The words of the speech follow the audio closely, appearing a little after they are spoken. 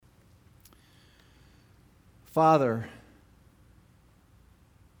Father,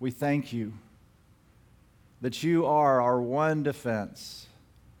 we thank you that you are our one defense.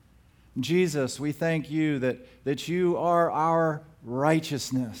 Jesus, we thank you that you are our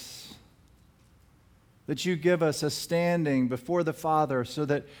righteousness, that you give us a standing before the Father so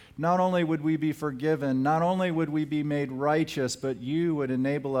that not only would we be forgiven, not only would we be made righteous, but you would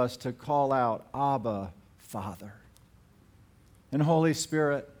enable us to call out, Abba, Father. And Holy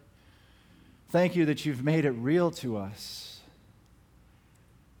Spirit, thank you that you've made it real to us.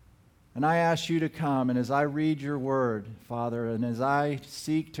 And I ask you to come, and as I read your word, Father, and as I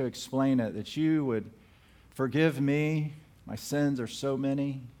seek to explain it, that you would forgive me. My sins are so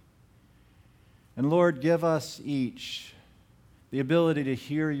many. And Lord, give us each the ability to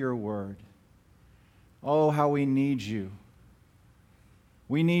hear your word. Oh, how we need you.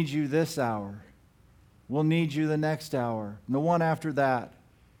 We need you this hour. We'll need you the next hour, and the one after that.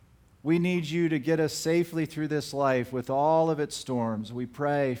 We need you to get us safely through this life with all of its storms. We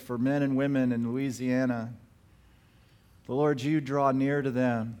pray for men and women in Louisiana. The Lord, you draw near to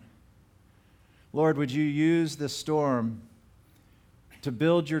them. Lord, would you use this storm to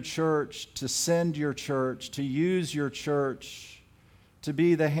build your church, to send your church, to use your church, to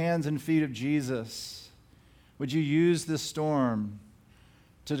be the hands and feet of Jesus? Would you use this storm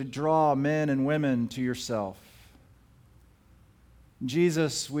to draw men and women to yourself?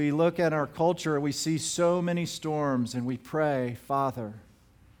 Jesus, we look at our culture, we see so many storms, and we pray, Father,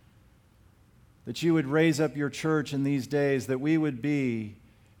 that you would raise up your church in these days, that we would be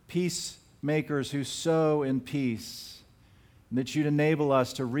peacemakers who sow in peace, and that you'd enable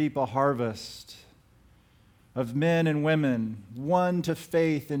us to reap a harvest of men and women won to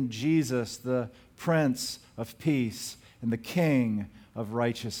faith in Jesus, the Prince of Peace and the King of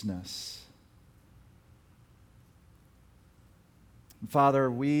righteousness. Father,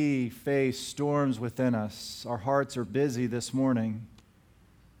 we face storms within us. Our hearts are busy this morning.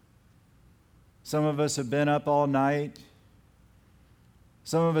 Some of us have been up all night.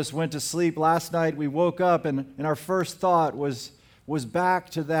 Some of us went to sleep last night. We woke up and our first thought was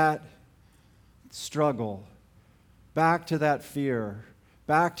back to that struggle, back to that fear,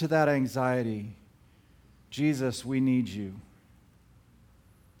 back to that anxiety. Jesus, we need you.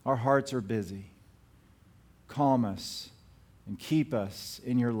 Our hearts are busy. Calm us and keep us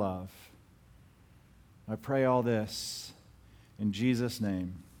in your love. I pray all this in Jesus'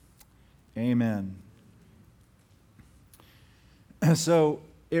 name. Amen. So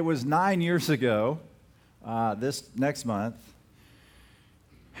it was 9 years ago, this next month.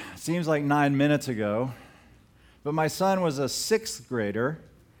 Seems like 9 minutes ago. But my son was a 6th grader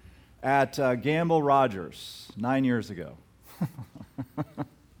at Gamble Rogers 9 years ago.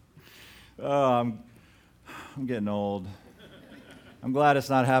 Oh, I'm getting old. I'm glad it's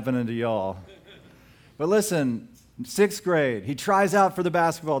not happening to y'all. But listen, 6th grade, he tries out for the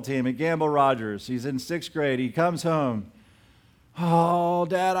basketball team at Gamble Rogers. He's in 6th grade. He comes home. Oh,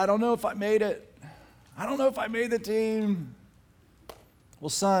 Dad, I don't know if I made it. I don't know if I made the team. Well,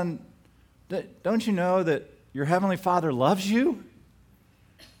 son, don't you know that your Heavenly Father loves you?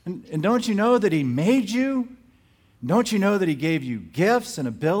 And don't you know that He made you? Don't you know that He gave you gifts and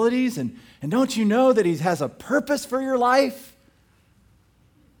abilities? And don't you know that He has a purpose for your life?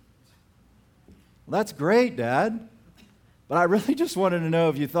 Well, that's great, Dad. But I really just wanted to know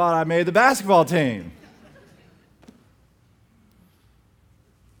if you thought I made the basketball team.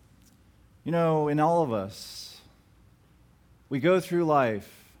 You know, in all of us, we go through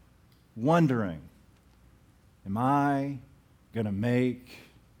life wondering, am I going to make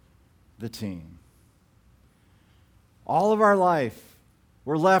the team? All of our life,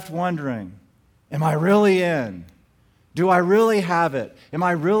 we're left wondering, am I really in? Do I really have it? Am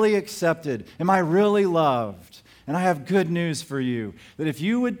I really accepted? Am I really loved? And I have good news for you, that if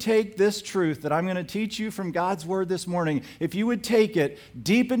you would take this truth that I'm going to teach you from God's Word this morning, if you would take it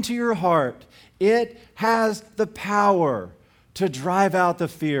deep into your heart, it has the power to drive out the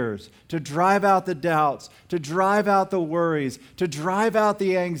fears, to drive out the doubts, to drive out the worries, to drive out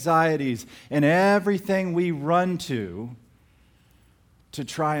the anxieties, and everything we run to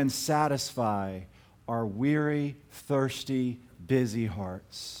try and satisfy our weary, thirsty, busy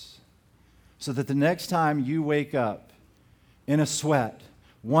hearts. So that the next time you wake up in a sweat,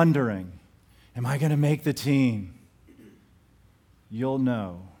 wondering, am I going to make the team? You'll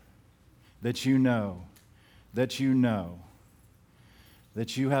know that you know that you know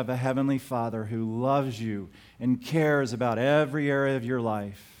that you have a Heavenly Father who loves you and cares about every area of your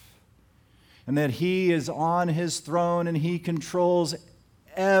life. And that He is on His throne and He controls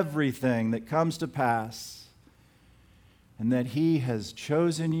everything that comes to pass. and that he has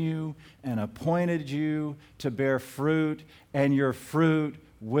chosen you and appointed you to bear fruit, and your fruit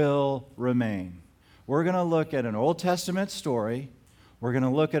will remain. We're going to look at an Old Testament story, we're going to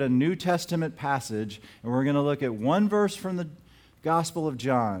look at a New Testament passage, and we're going to look at one verse from the Gospel of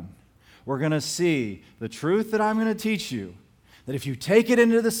John. We're going to see the truth that I'm going to teach you, that if you take it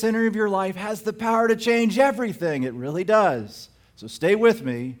into the center of your life, has the power to change everything. It really does. So stay with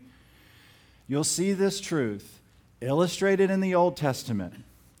me. You'll see this truth illustrated in the Old Testament,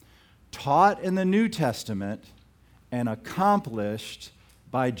 taught in the New Testament, and accomplished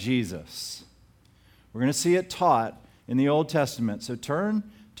by Jesus. We're going to see it taught in the Old Testament. So turn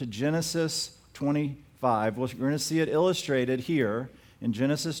to Genesis 25. We're going to see it illustrated here in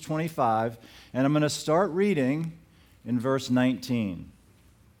Genesis 25, and I'm going to start reading in verse 19.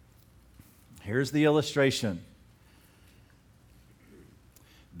 Here's the illustration.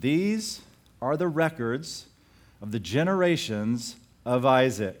 These are the records of the generations of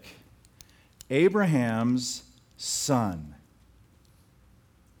Isaac, Abraham's son.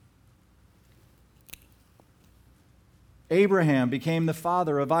 Abraham became the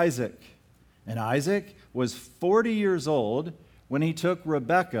father of Isaac, and Isaac was 40 years old when he took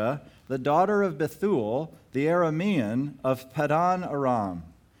Rebekah, the daughter of Bethuel, the Aramean of Paddan Aram,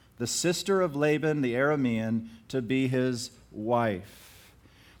 the sister of Laban the Aramean, to be his wife.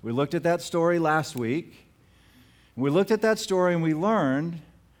 We looked at that story last week. We looked at that story and we learned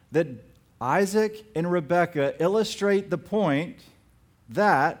that Isaac and Rebekah illustrate the point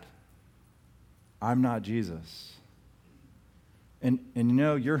that I'm not Jesus. And you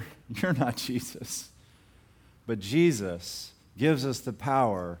know, you're not Jesus. But Jesus gives us the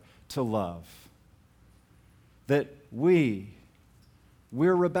power to love. That we're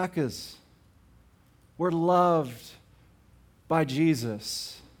Rebekahs. We're loved by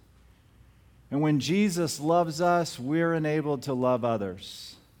Jesus. And when Jesus loves us, we're enabled to love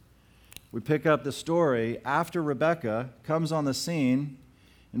others. We pick up the story after Rebekah comes on the scene.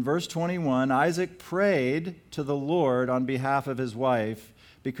 In verse 21, Isaac prayed to the Lord on behalf of his wife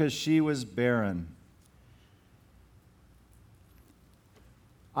because she was barren.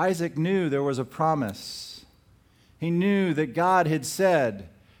 Isaac knew there was a promise. He knew that God had said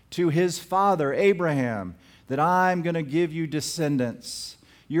to his father, Abraham, that I'm going to give you descendants.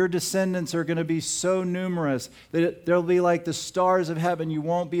 Your descendants are going to be so numerous that they'll be like the stars of heaven. You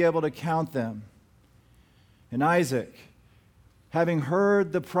won't be able to count them. And Isaac, having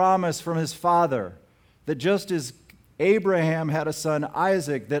heard the promise from his father that just as Abraham had a son,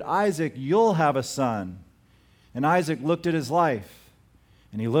 Isaac, that Isaac, you'll have a son. And Isaac looked at his life,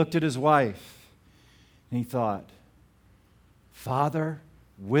 and he looked at his wife, and he thought, Father,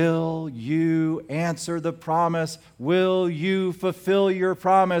 will you answer the promise? Will you fulfill your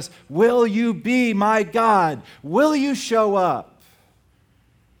promise? Will you be my God? Will you show up?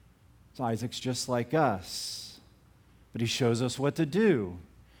 So Isaac's just like us, but he shows us what to do.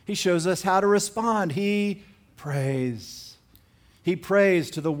 He shows us how to respond. He prays. He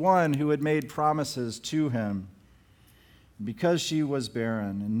prays to the one who had made promises to him because she was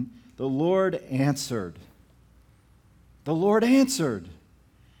barren. And the Lord answered. The Lord answered.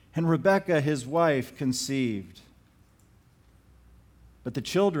 And Rebekah, his wife, conceived. But the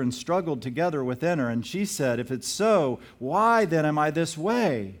children struggled together within her, and she said, If it's so, why then am I this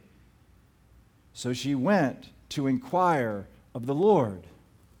way? So she went to inquire of the Lord.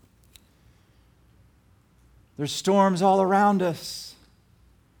 There's storms all around us.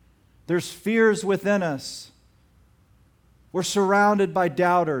 There's fears within us. We're surrounded by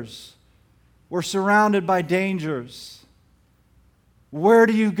doubters. We're surrounded by dangers. Where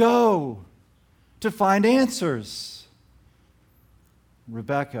do you go to find answers?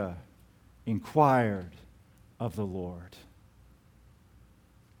 Rebekah inquired of the Lord.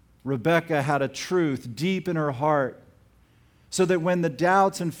 Rebekah had a truth deep in her heart so that when the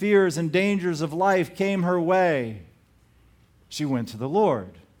doubts and fears and dangers of life came her way, she went to the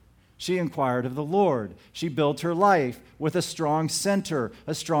Lord. She inquired of the Lord. She built her life with a strong center,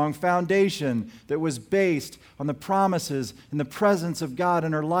 a strong foundation that was based on the promises and the presence of God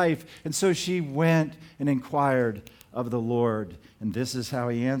in her life. And so she went and inquired of the Lord. And this is how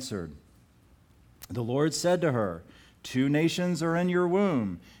he answered. The Lord said to her, 2 nations are in your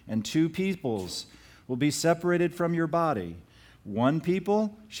womb, and 2 peoples will be separated from your body. One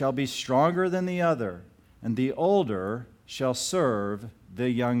people shall be stronger than the other, and the older shall serve the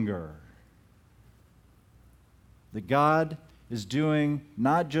younger. That God is doing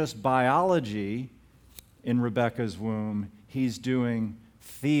not just biology in Rebekah's womb, he's doing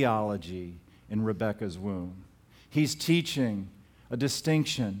theology in Rebekah's womb. He's teaching a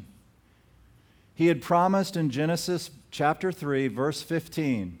distinction. He had promised in Genesis chapter 3, verse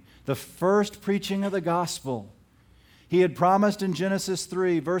 15, the first preaching of the gospel. He had promised in Genesis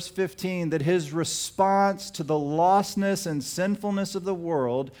 3, verse 15, that his response to the lostness and sinfulness of the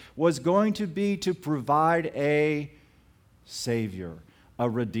world was going to be to provide a Savior, a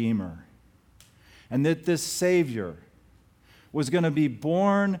Redeemer. And that this Savior was going to be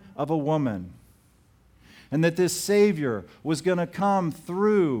born of a woman. And that this Savior was going to come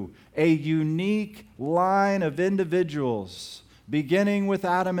through a unique line of individuals, beginning with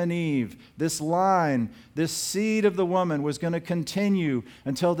Adam and Eve. This line, this seed of the woman was going to continue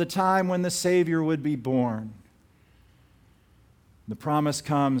until the time when the Savior would be born. The promise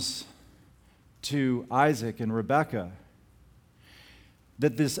comes to Isaac and Rebekah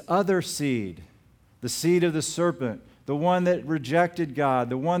that this other seed, the seed of the serpent, the one that rejected God,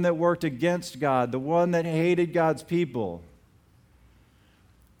 the one that worked against God, the one that hated God's people,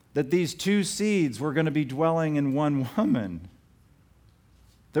 that these two seeds were going to be dwelling in one woman.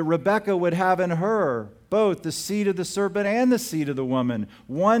 That Rebekah would have in her both the seed of the serpent and the seed of the woman.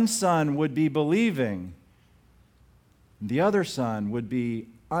 One son would be believing, the other son would be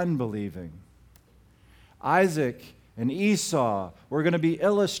unbelieving. Isaac and Esau were going to be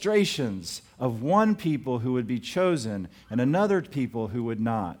illustrations of one people who would be chosen and another people who would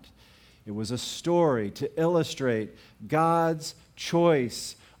not. It was a story to illustrate God's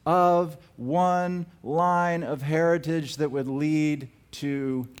choice of one line of heritage that would lead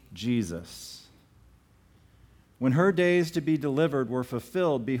to Jesus. When her days to be delivered were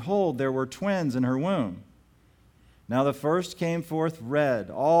fulfilled, behold, there were twins in her womb. Now the first came forth red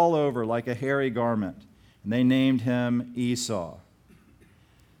all over like a hairy garment, and they named him Esau.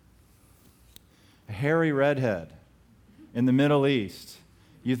 A hairy redhead in the Middle East.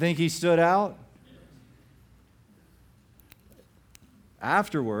 You think he stood out?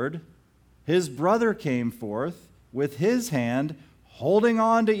 Afterward, his brother came forth with his hand holding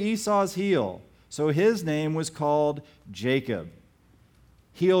on to Esau's heel. So his name was called Jacob,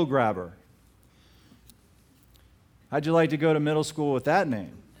 heel grabber. How'd you like to go to middle school with that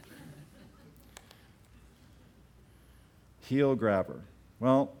name? Heel grabber.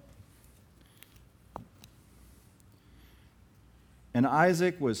 Well, and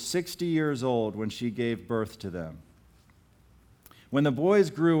Isaac was 60 years old when she gave birth to them. When the boys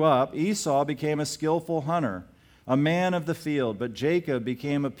grew up, Esau became a skillful hunter, a man of the field, but Jacob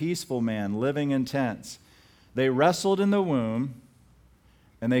became a peaceful man, living in tents. They wrestled in the womb,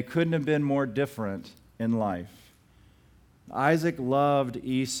 and they couldn't have been more different in life. Isaac loved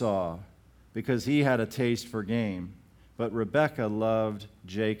Esau because he had a taste for game, but Rebekah loved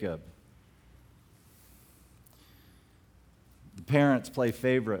Jacob. The parents play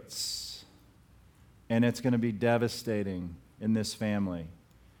favorites, and it's going to be devastating in this family.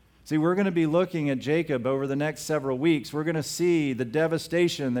 See, we're going to be looking at Jacob over the next several weeks. We're going to see the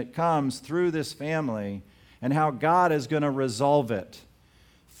devastation that comes through this family and how God is going to resolve it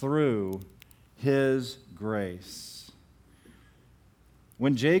through his grace.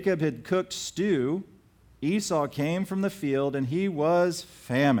 When Jacob had cooked stew, Esau came from the field, and he was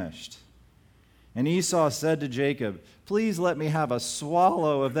famished. And Esau said to Jacob, "Please let me have a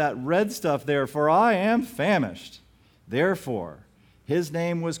swallow of that red stuff there, for I am famished." Therefore, his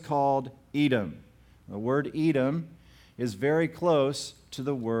name was called Edom. The word Edom is very close to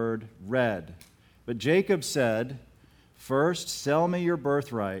the word red. But Jacob said, "First, sell me your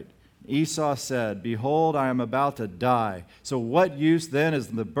birthright." Esau said, "Behold, I am about to die. So what use then is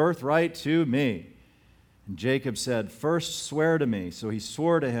the birthright to me?" And Jacob said, "First swear to me." So he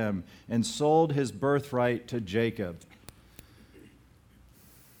swore to him and sold his birthright to Jacob.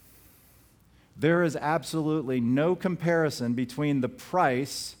 There is absolutely no comparison between the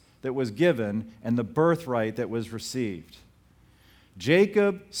price that was given and the birthright that was received.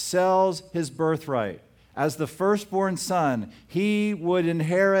 Jacob sells his birthright. As the firstborn son, he would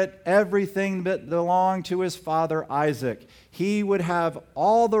inherit everything that belonged to his father Isaac. He would have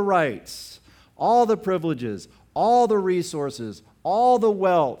all the rights, all the privileges, all the resources, all the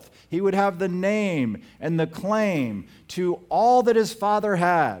wealth. He would have the name and the claim to all that his father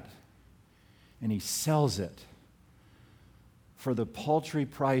had. And he sells it for the paltry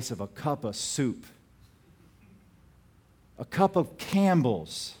price of a cup of soup, a cup of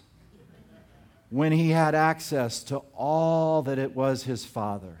Campbell's, when he had access to all that it was his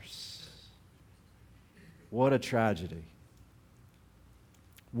father's. What a tragedy.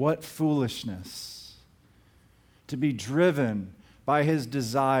 What foolishness. To be driven by his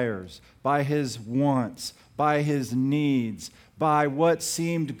desires, by his wants, by his needs, by what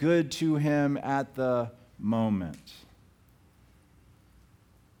seemed good to him at the moment.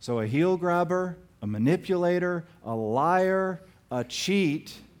 So a heel grabber a manipulator, a liar, a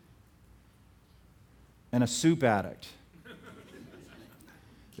cheat, and a soup addict.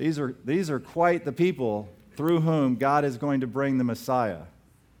 These are quite the people through whom God is going to bring the Messiah.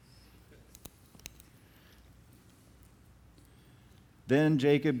 Then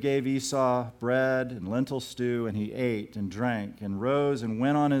Jacob gave Esau bread and lentil stew, and he ate and drank and rose and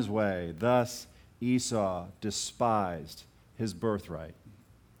went on his way. Thus Esau despised his birthright.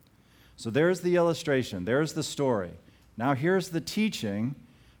 So there's the illustration. There's the story. Now here's the teaching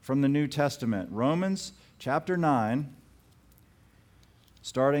from the New Testament. Romans chapter 9,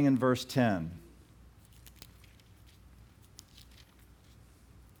 starting in verse 10.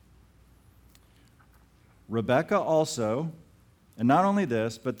 Rebekah also, and not only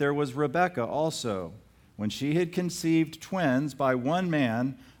this, but there was Rebekah also, when she had conceived twins by one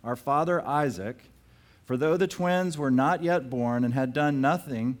man, our father Isaac. For though the twins were not yet born and had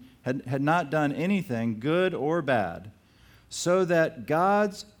not done anything good or bad, so that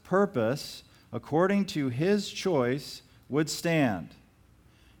God's purpose, according to his choice, would stand,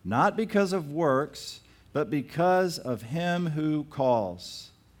 not because of works, but because of him who calls.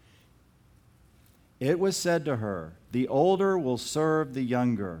 It was said to her, the older will serve the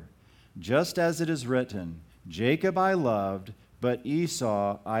younger, just as it is written, Jacob I loved, but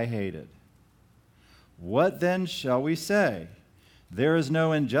Esau I hated. What then shall we say? There is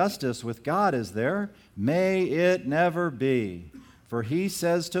no injustice with God, is there? May it never be. For he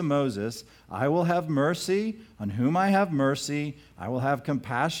says to Moses, I will have mercy on whom I have mercy. I will have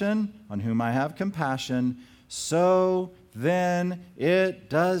compassion on whom I have compassion. So then it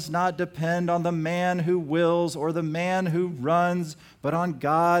does not depend on the man who wills or the man who runs, but on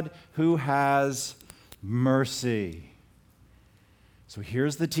God who has mercy. So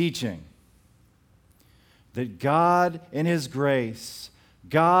here's the teaching. That God in his grace,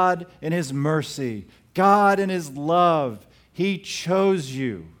 God in his mercy, God in his love, he chose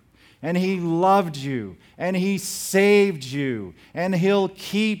you, and he loved you, and he saved you, and he'll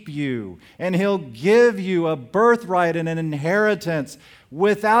keep you, and he'll give you a birthright and an inheritance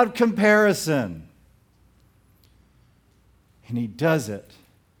without comparison. And he does it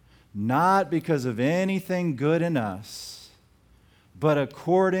not because of anything good in us, but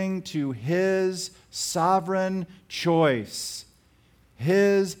according to his sovereign choice,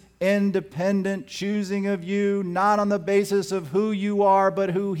 his independent choosing of you, not on the basis of who you are, but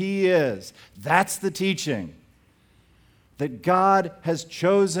who he is. That's the teaching. That God has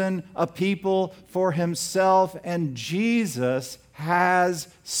chosen a people for himself, and Jesus has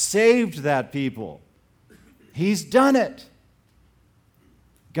saved that people. He's done it.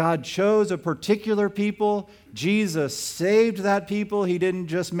 God chose a particular people. Jesus saved that people. He didn't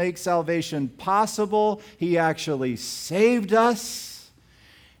just make salvation possible. He actually saved us.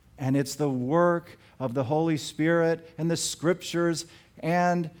 And it's the work of the Holy Spirit and the Scriptures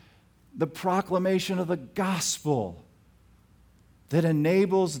and the proclamation of the gospel that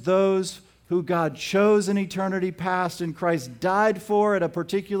enables those who God chose in eternity past and Christ died for at a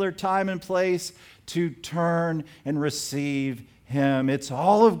particular time and place to turn and receive him. It's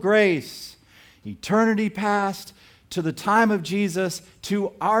all of grace. Eternity past to the time of Jesus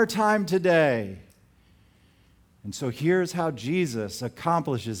to our time today. And so here's how Jesus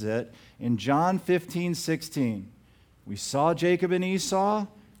accomplishes it in John 15:16. We saw Jacob and Esau,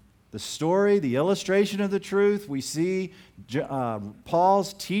 the story, the illustration of the truth. We see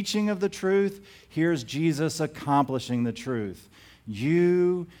Paul's teaching of the truth. Here's Jesus accomplishing the truth.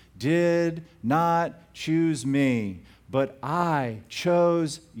 You did not choose me, but I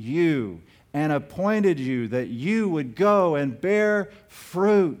chose you and appointed you that you would go and bear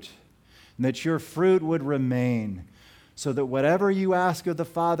fruit, and that your fruit would remain, so that whatever you ask of the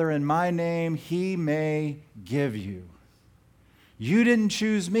Father in my name, he may give you. You didn't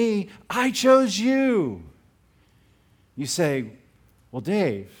choose me, I chose you. You say, well,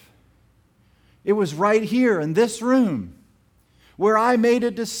 Dave, it was right here in this room where I made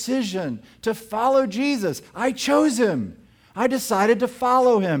a decision to follow Jesus. I chose him. I decided to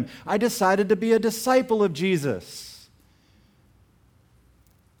follow him. I decided to be a disciple of Jesus.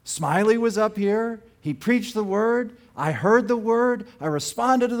 Smiley was up here. He preached the word. I heard the word. I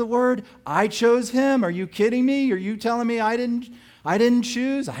responded to the word. I chose him. Are you kidding me? Are you telling me I didn't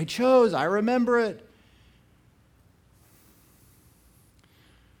choose? I chose. I remember it.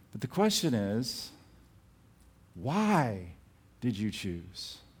 But the question is, why did you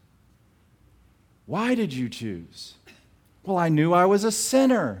choose? Why did you choose? Well, I knew I was a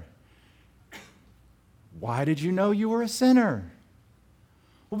sinner. Why did you know you were a sinner?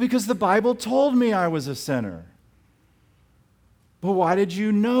 Well, because the Bible told me I was a sinner. But why did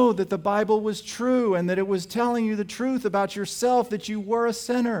you know that the Bible was true and that it was telling you the truth about yourself, that you were a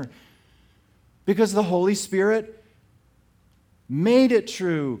sinner? Because the Holy Spirit made it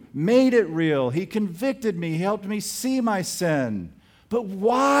true, made it real. He convicted me. He helped me see my sin. But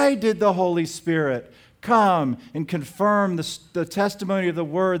why did the Holy Spirit come and confirm the testimony of the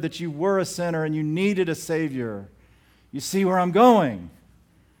Word that you were a sinner and you needed a Savior? You see where I'm going?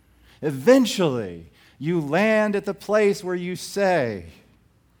 Eventually, you land at the place where you say,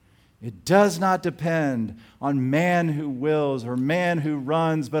 it does not depend on man who wills or man who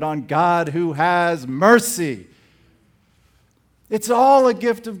runs, but on God who has mercy. It's all a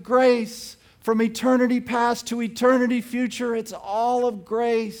gift of grace. From eternity past to eternity future, it's all of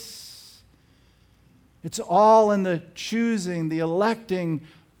grace. It's all in the choosing, the electing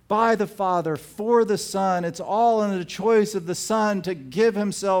by the Father for the Son. It's all in the choice of the Son to give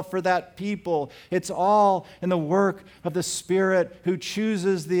himself for that people. It's all in the work of the Spirit who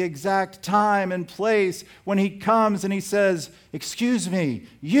chooses the exact time and place when he comes and he says, excuse me,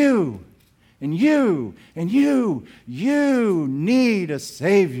 you and you and you need a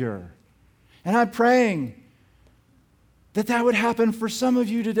Savior. And I'm praying that that would happen for some of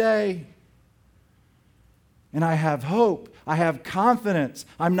you today. And I have hope. I have confidence.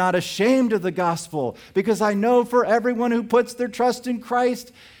 I'm not ashamed of the gospel because I know for everyone who puts their trust in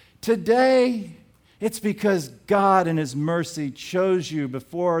Christ today, it's because God in his mercy chose you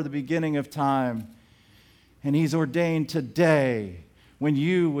before the beginning of time. And he's ordained today when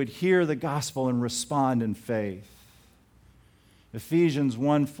you would hear the gospel and respond in faith. Ephesians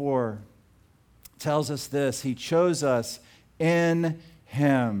 1:4 tells us this: he chose us in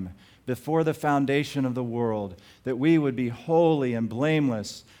him before the foundation of the world, that we would be holy and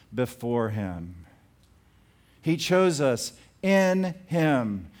blameless before him. He chose us in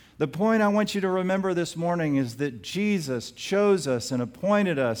him. The point I want you to remember this morning is that Jesus chose us and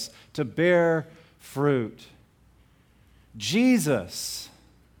appointed us to bear fruit. Jesus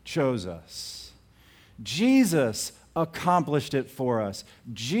chose us. Jesus accomplished it for us.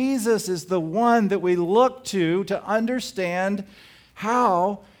 Jesus is the one that we look to understand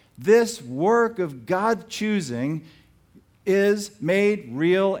how this work of God choosing is made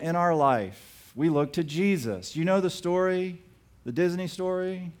real in our life. We look to Jesus. You know the story, the Disney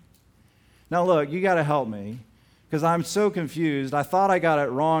story? Now look, you got to help me because I'm so confused. I thought I got it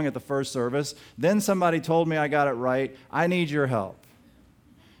wrong at the first service. Then somebody told me I got it right. I need your help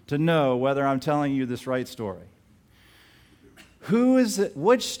to know whether I'm telling you this right story. Who is it?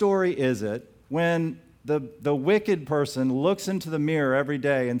 Which story is it when the wicked person looks into the mirror every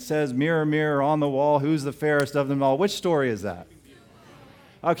day and says, mirror, mirror on the wall, who's the fairest of them all? Which story is that?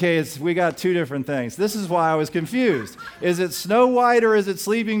 Okay, we got two different things. This is why I was confused. Is it Snow White or is it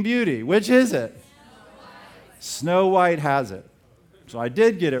Sleeping Beauty? Which is it? Snow White has it. So I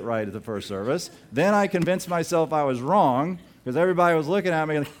did get it right at the first service. Then I convinced myself I was wrong because everybody was looking at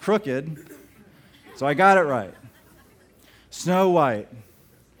me crooked. So I got it right. Snow White.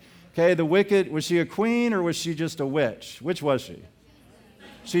 Okay, the wicked, was she a queen or was she just a witch? Which was she?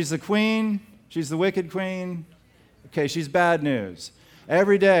 She's the queen. She's the wicked queen. Okay, she's bad news.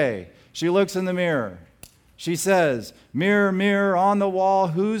 Every day, she looks in the mirror. She says, mirror, mirror on the wall,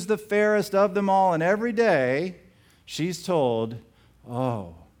 who's the fairest of them all? And every day, she's told,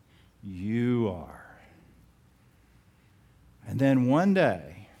 oh, you are. And then one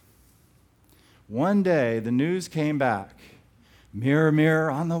day, the news came back. Mirror,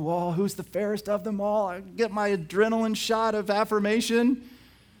 mirror on the wall, who's the fairest of them all? I get my adrenaline shot of affirmation.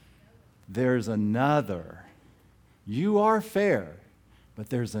 There's another. You are fair, but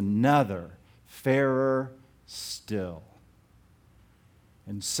there's another fairer still.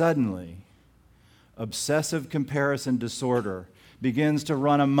 And suddenly, obsessive comparison disorder begins to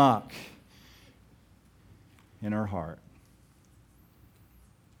run amok in her heart.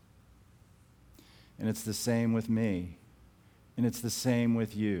 And it's the same with me. And it's the same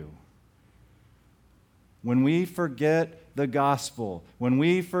with you. When we forget the gospel, when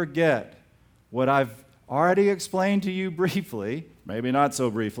we forget what I've already explained to you briefly, maybe not so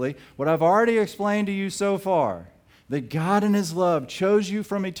briefly, what I've already explained to you so far, that God in his love chose you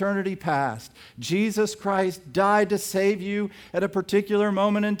from eternity past. Jesus Christ died to save you at a particular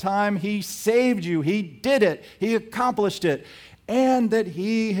moment in time. He saved you. He did it. He accomplished it. And that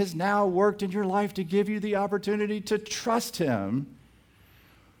he has now worked in your life to give you the opportunity to trust him.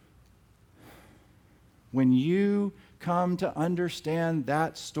 When you come to understand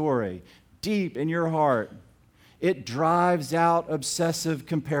that story deep in your heart, it drives out obsessive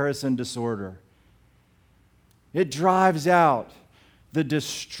comparison disorder. It drives out the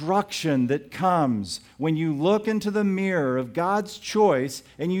destruction that comes when you look into the mirror of God's choice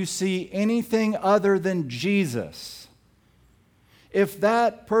and you see anything other than Jesus. If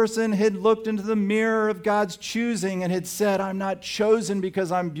that person had looked into the mirror of God's choosing and had said, I'm not chosen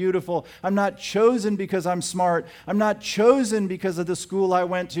because I'm beautiful, I'm not chosen because I'm smart, I'm not chosen because of the school I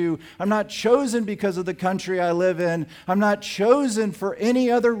went to, I'm not chosen because of the country I live in, I'm not chosen for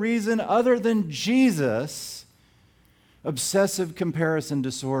any other reason other than Jesus, obsessive comparison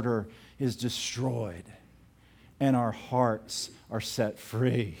disorder is destroyed and our hearts are set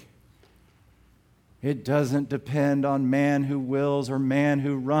free. It doesn't depend on man who wills or man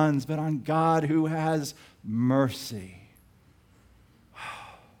who runs, but on God who has mercy.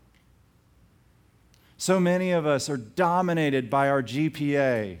 So many of us are dominated by our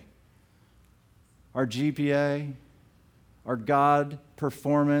GPA. Our GPA, our God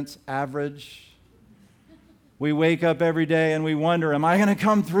performance average. We wake up every day and we wonder, am I going to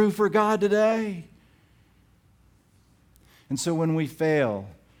come through for God today? And so when we fail,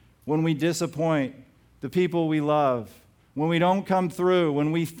 when we disappoint the people we love, when we don't come through,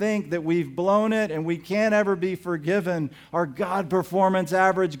 when we think that we've blown it and we can't ever be forgiven, our God performance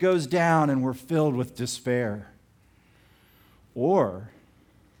average goes down and we're filled with despair. Or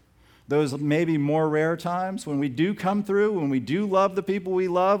those maybe more rare times when we do come through, when we do love the people we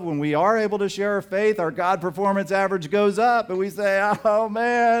love, when we are able to share our faith, our God performance average goes up and we say, oh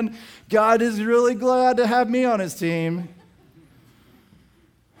man, God is really glad to have me on his team.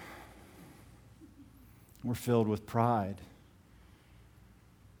 We're filled with pride.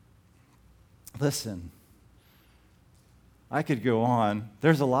 Listen, I could go on.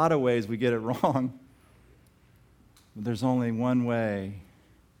 There's a lot of ways we get it wrong. But there's only one way.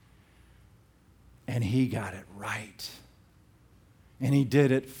 And he got it right. And he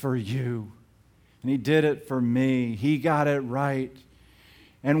did it for you. And he did it for me. He got it right.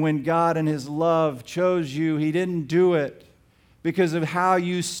 And when God in his love chose you, he didn't do it because of how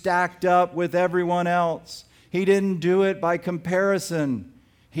you stacked up with everyone else. He didn't do it by comparison.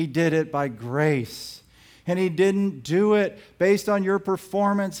 He did it by grace. And he didn't do it based on your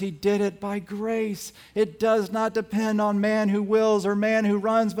performance. He did it by grace. It does not depend on man who wills or man who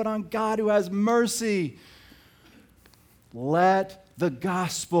runs, but on God who has mercy. Let the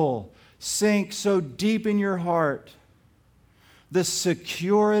gospel sink so deep in your heart. The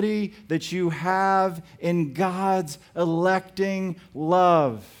security that you have in God's electing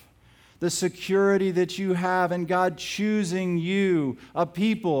love. The security that you have in God choosing you, a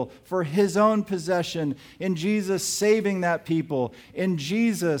people, for his own possession, in Jesus saving that people, in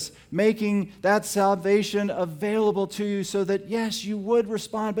Jesus making that salvation available to you so that, yes, you would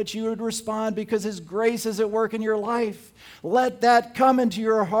respond, but you would respond because his grace is at work in your life. Let that come into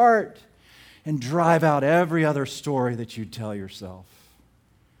your heart. And drive out every other story that you tell yourself.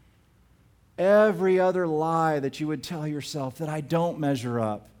 Every other lie that you would tell yourself that I don't measure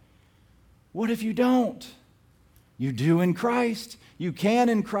up. What if you don't? You do in Christ. You can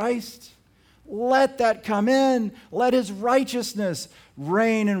in Christ. Let that come in. Let his righteousness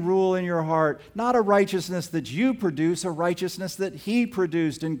reign and rule in your heart. Not a righteousness that you produce, a righteousness that he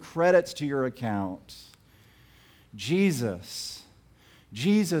produced and credits to your account. Jesus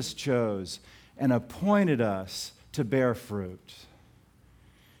chose and appointed us to bear fruit.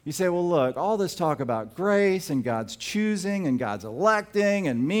 You say, well, look, all this talk about grace and God's choosing and God's electing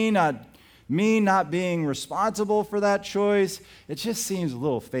and me not being responsible for that choice, it just seems a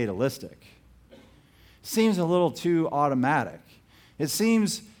little fatalistic. It seems a little too automatic. It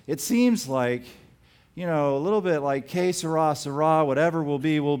seems like, a little bit like que sera, sera, whatever will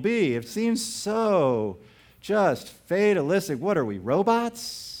be, will be. It seems so just fatalistic. What are we,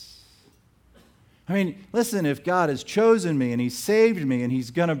 robots? I mean, listen, if God has chosen me and he saved me and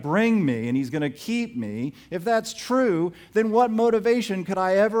he's going to bring me and he's going to keep me, if that's true, then what motivation could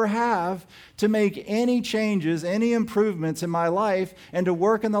I ever have to make any changes, any improvements in my life and to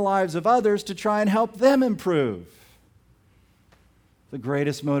work in the lives of others to try and help them improve? The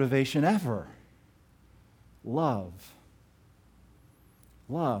greatest motivation ever. Love.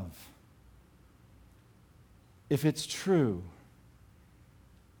 Love. If it's true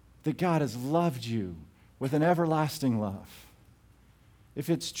that God has loved you with an everlasting love, if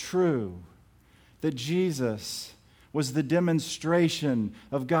it's true that Jesus was the demonstration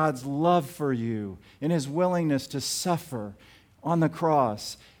of God's love for you in his willingness to suffer on the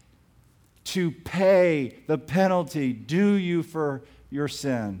cross, to pay the penalty due you for your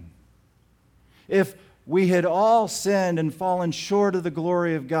sin, if we had all sinned and fallen short of the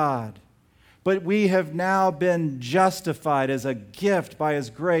glory of God, But we have now been justified as a gift by His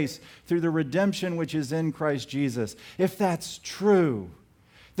grace through the redemption which is in Christ Jesus. If that's true,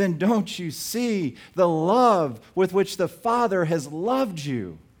 then don't you see the love with which the Father has loved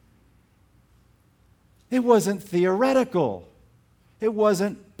you? It wasn't theoretical. It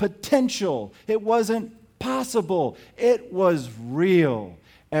wasn't potential. It wasn't possible. It was real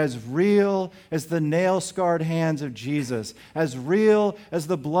as the nail-scarred hands of Jesus, as real as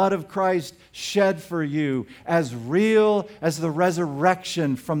the blood of Christ shed for you, as real as the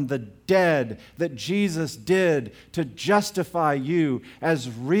resurrection from the dead that Jesus did to justify you, as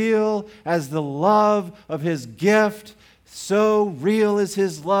real as the love of His gift, so real is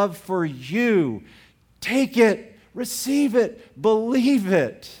His love for you. Take it, receive it, believe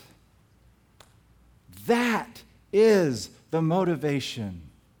it. That is the motivation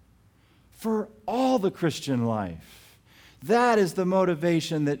for all the Christian life. That is the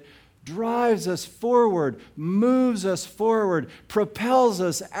motivation that drives us forward, moves us forward, propels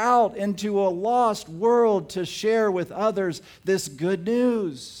us out into a lost world to share with others this good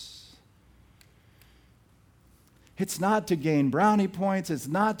news. It's not to gain brownie points. It's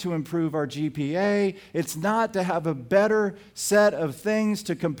not to improve our GPA. It's not to have a better set of things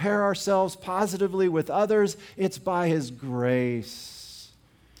to compare ourselves positively with others. It's by His grace.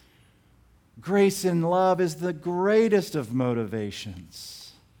 Grace and love is the greatest of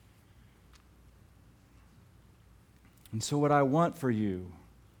motivations. And so what I want for you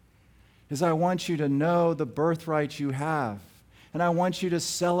is I want you to know the birthright you have. And I want you to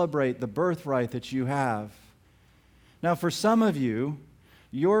celebrate the birthright that you have. Now, for some of you,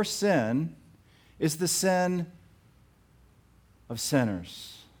 your sin is the sin of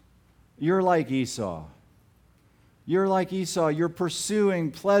sinners. You're like Esau. You're like Esau. You're pursuing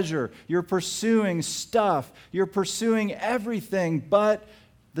pleasure. You're pursuing stuff. You're pursuing everything but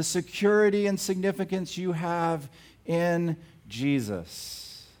the security and significance you have in Jesus.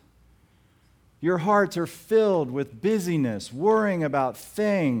 Your hearts are filled with busyness, worrying about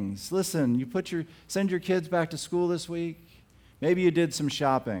things. Listen, you send your kids back to school this week. Maybe you did some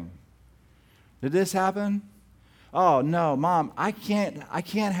shopping. Did this happen? Oh, no, Mom, I can't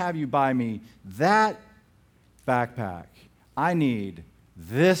have you buy me that backpack. I need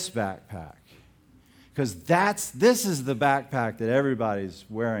this backpack. Because this is the backpack that everybody's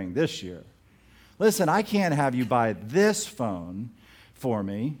wearing this year. Listen, I can't have you buy this phone for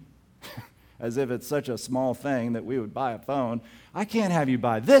me. As if it's such a small thing that we would buy a phone. I can't have you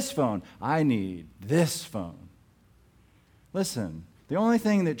buy this phone. I need this phone. Listen, the only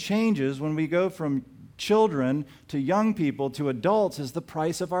thing that changes when we go from children to young people to adults is the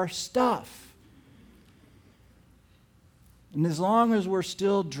price of our stuff. And as long as we're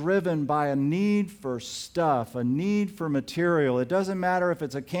still driven by a need for stuff, a need for material, it doesn't matter if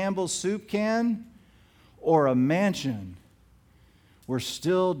it's a Campbell's soup can or a mansion, we're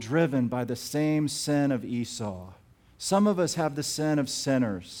still driven by the same sin of Esau. Some of us have the sin of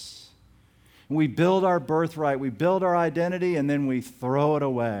sinners. We build our birthright, we build our identity, and then we throw it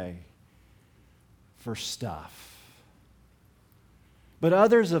away for stuff. But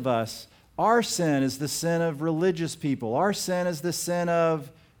others of us, our sin is the sin of religious people. Our sin is the sin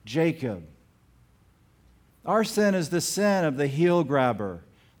of Jacob. Our sin is the sin of the heel grabber,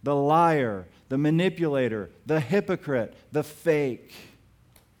 the liar, the manipulator, the hypocrite, the fake.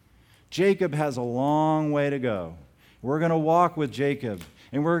 Jacob has a long way to go. We're going to walk with Jacob,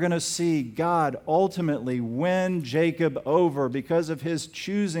 and we're going to see God ultimately win Jacob over because of His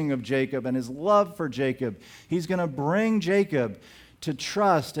choosing of Jacob and His love for Jacob. He's going to bring Jacob to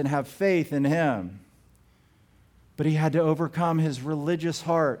trust and have faith in Him. But he had to overcome his religious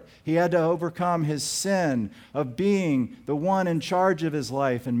heart. He had to overcome his sin of being the one in charge of his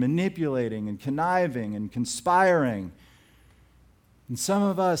life and manipulating and conniving and conspiring. And some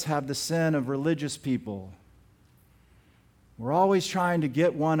of us have the sin of religious people. We're always trying to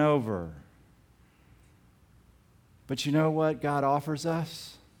get one over. But you know what God offers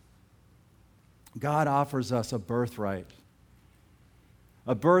us? God offers us a birthright.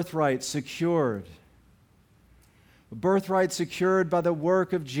 A birthright secured. A birthright secured by the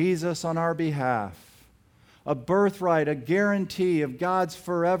work of Jesus on our behalf. A birthright, a guarantee of God's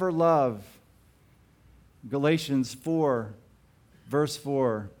forever love. Galatians 4, verse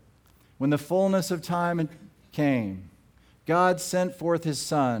 4. When the fullness of time came, God sent forth His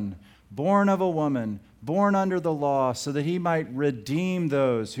Son, born of a woman, born under the law, so that He might redeem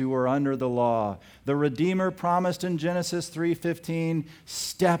those who were under the law. The Redeemer promised in Genesis 3:15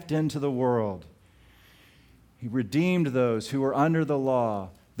 stepped into the world. He redeemed those who were under the law,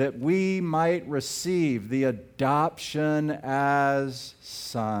 that we might receive the adoption as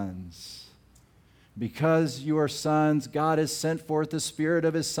sons. Because you are sons, God has sent forth the Spirit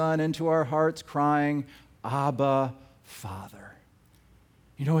of His Son into our hearts, crying, Abba, Father.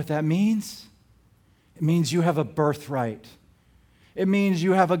 You know what that means? It means you have a birthright. It means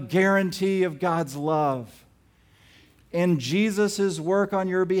you have a guarantee of God's love. In Jesus' work on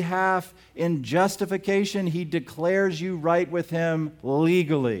your behalf, in justification, He declares you right with Him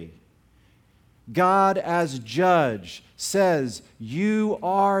legally. God, as judge, says you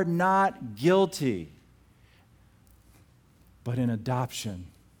are not guilty. But in adoption,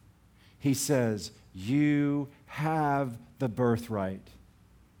 He says you have the birthright.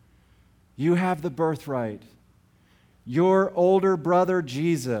 You have the birthright. Your older brother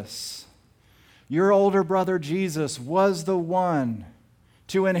Jesus was the one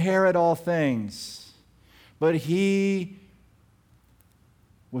to inherit all things, but he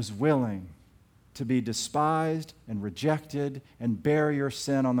was willing to be despised and rejected and bear your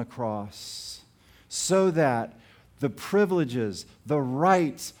sin on the cross, so that the privileges, the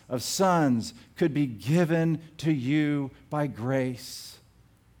rights of sons could be given to you by grace.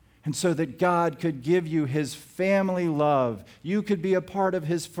 And so that God could give you His family love. You could be a part of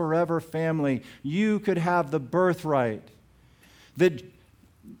His forever family. You could have the birthright that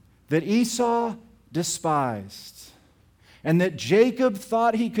Esau despised and that Jacob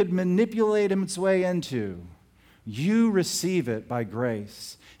thought he could manipulate his way into. You receive it by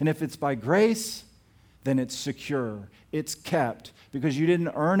grace. And if it's by grace, then it's secure. It's kept because you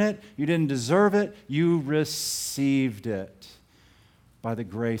didn't earn it. You didn't deserve it. You received it by the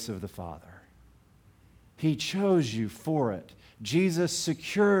grace of the Father. He chose you for it. Jesus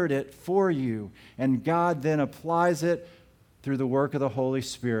secured it for you, and God then applies it through the work of the Holy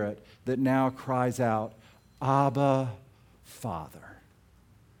Spirit that now cries out, Abba, Father.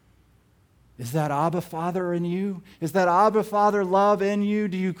 Is that Abba, Father in you? Is that Abba, Father love in you?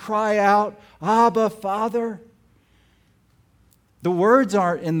 Do you cry out, Abba, Father? The words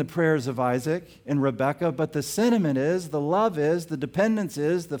aren't in the prayers of Isaac and Rebekah, but the sentiment is, the love is, the dependence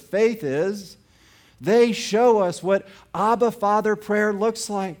is, the faith is. They show us what Abba, Father prayer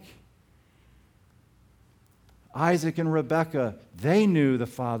looks like. Isaac and Rebekah, they knew the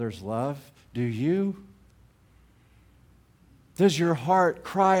Father's love. Do you? Does your heart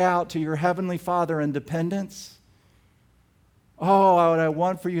cry out to your Heavenly Father in dependence? Oh, what I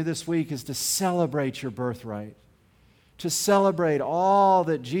want for you this week is to celebrate your birthright. To celebrate all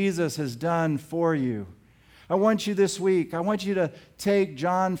that Jesus has done for you. I want you this week, I want you to take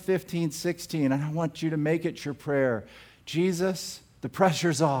John 15:16, and I want you to make it your prayer. Jesus, the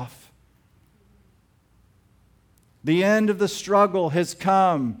pressure's off. The end of the struggle has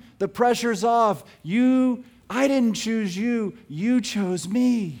come. The pressure's off. I didn't choose you. You chose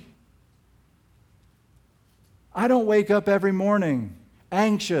me. I don't wake up every morning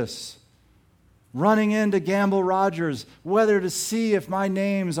anxious, running into Gamble Rogers, whether to see if my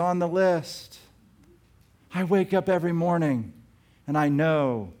name's on the list. I wake up every morning and I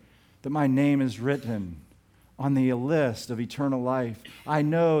know that my name is written on the list of eternal life. I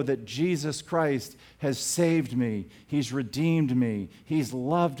know that Jesus Christ has saved me. He's redeemed me. He's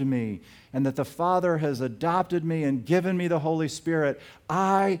loved me. And that the Father has adopted me and given me the Holy Spirit.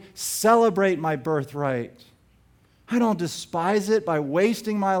 I celebrate my birthright. I don't despise it by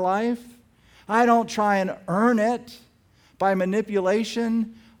wasting my life. I don't try and earn it by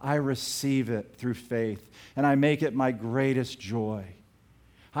manipulation. I receive it through faith, and I make it my greatest joy.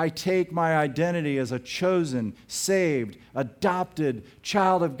 I take my identity as a chosen, saved, adopted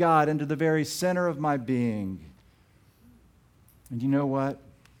child of God into the very center of my being. And you know what?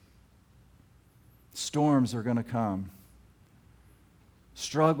 Storms are going to come.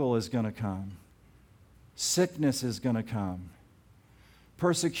 Struggle is going to come. Sickness is going to come.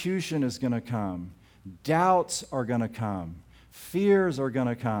 Persecution is going to come. Doubts are going to come. Fears are going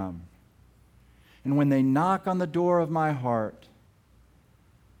to come. And when they knock on the door of my heart,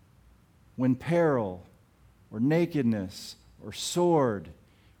 when peril or nakedness or sword,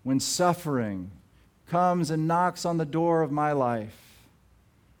 when suffering comes and knocks on the door of my life,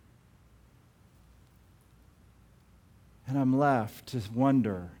 and I'm left to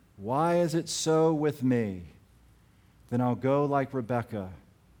wonder, why is it so with me? Then I'll go like Rebekah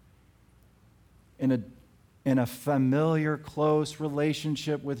in a familiar, close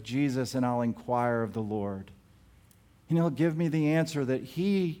relationship with Jesus, and I'll inquire of the Lord. And He'll give me the answer that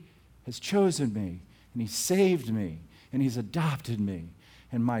He has chosen me, and He saved me, and He's adopted me,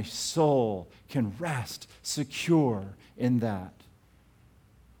 and my soul can rest secure in that.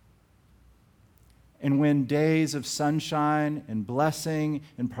 And when days of sunshine and blessing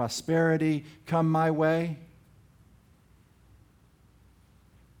and prosperity come my way,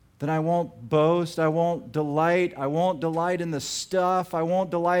 then I won't boast, I won't delight in the stuff, I won't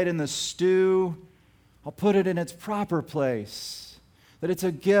delight in the stew. I'll put it in its proper place, that it's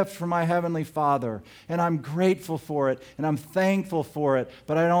a gift from my Heavenly Father, and I'm grateful for it, and I'm thankful for it,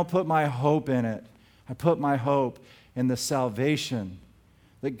 but I don't put my hope in it. I put my hope in the salvation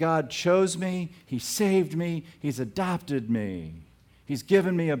that God chose me, He saved me, He's adopted me, He's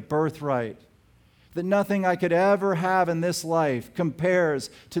given me a birthright, that nothing I could ever have in this life compares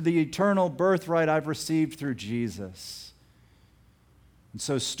to the eternal birthright I've received through Jesus. And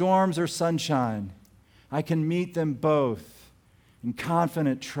so storms or sunshine, I can meet them both in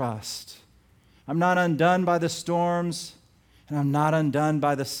confident trust. I'm not undone by the storms, and I'm not undone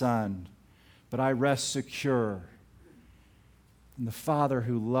by the sun, but I rest secure in the Father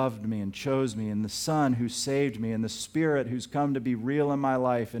who loved me and chose me, and the Son who saved me, and the Spirit who's come to be real in my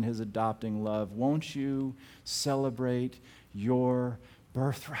life in His adopting love. Won't you celebrate your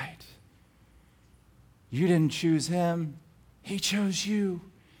birthright? You didn't choose Him. He chose you,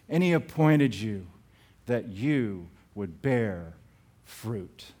 and He appointed you that you would bear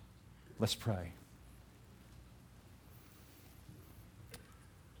fruit. Let's pray.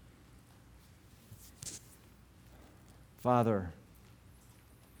 Father,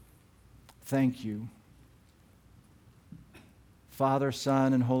 thank you. Father,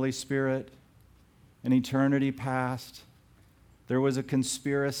 Son, and Holy Spirit, in eternity past, there was a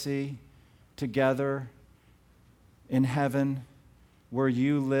conspiracy together in heaven where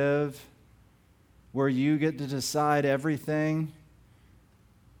you live, where you get to decide everything.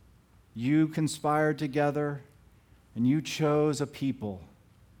 You conspired together, and you chose a people.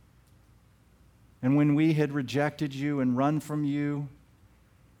 And when we had rejected you and run from you,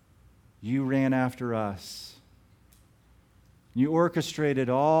 you ran after us. You orchestrated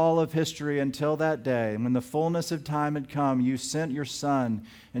all of history until that day. And when the fullness of time had come, you sent your Son.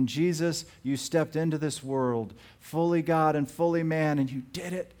 And Jesus, you stepped into this world, fully God and fully man, and you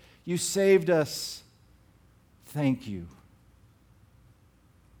did it. You saved us. Thank you.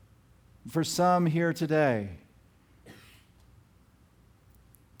 For some here today,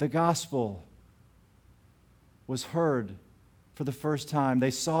 the gospel was heard for the first time.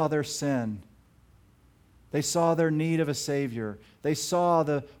 They saw their sin. They saw their need of a Savior. They saw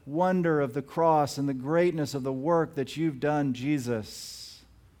the wonder of the cross and the greatness of the work that you've done, Jesus.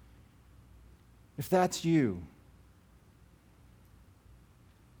 If that's you,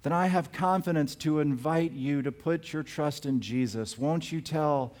 then I have confidence to invite you to put your trust in Jesus. Won't you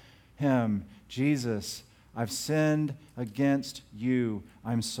tell Him, Jesus, I've sinned against you.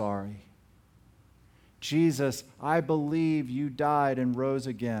 I'm sorry. Jesus, I believe you died and rose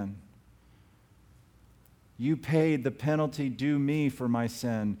again. You paid the penalty due me for my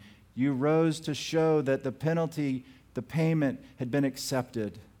sin. You rose to show that the penalty, the payment had been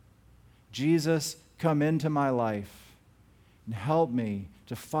accepted. Jesus, come into my life and help me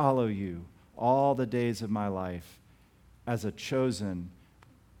to follow you all the days of my life as a chosen,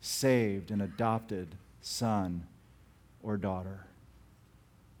 saved, and adopted son or daughter.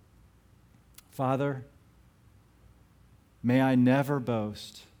 Father, may I never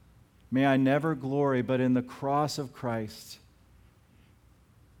boast, may I never glory, but in the cross of Christ.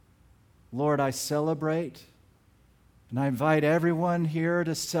 Lord, I celebrate, and I invite everyone here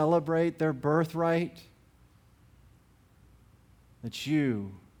to celebrate their birthright, that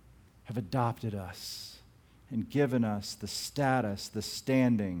you have adopted us and given us the status, the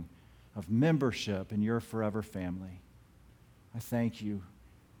standing of membership in your forever family. I thank you,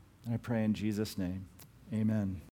 and I pray in Jesus' name. Amen.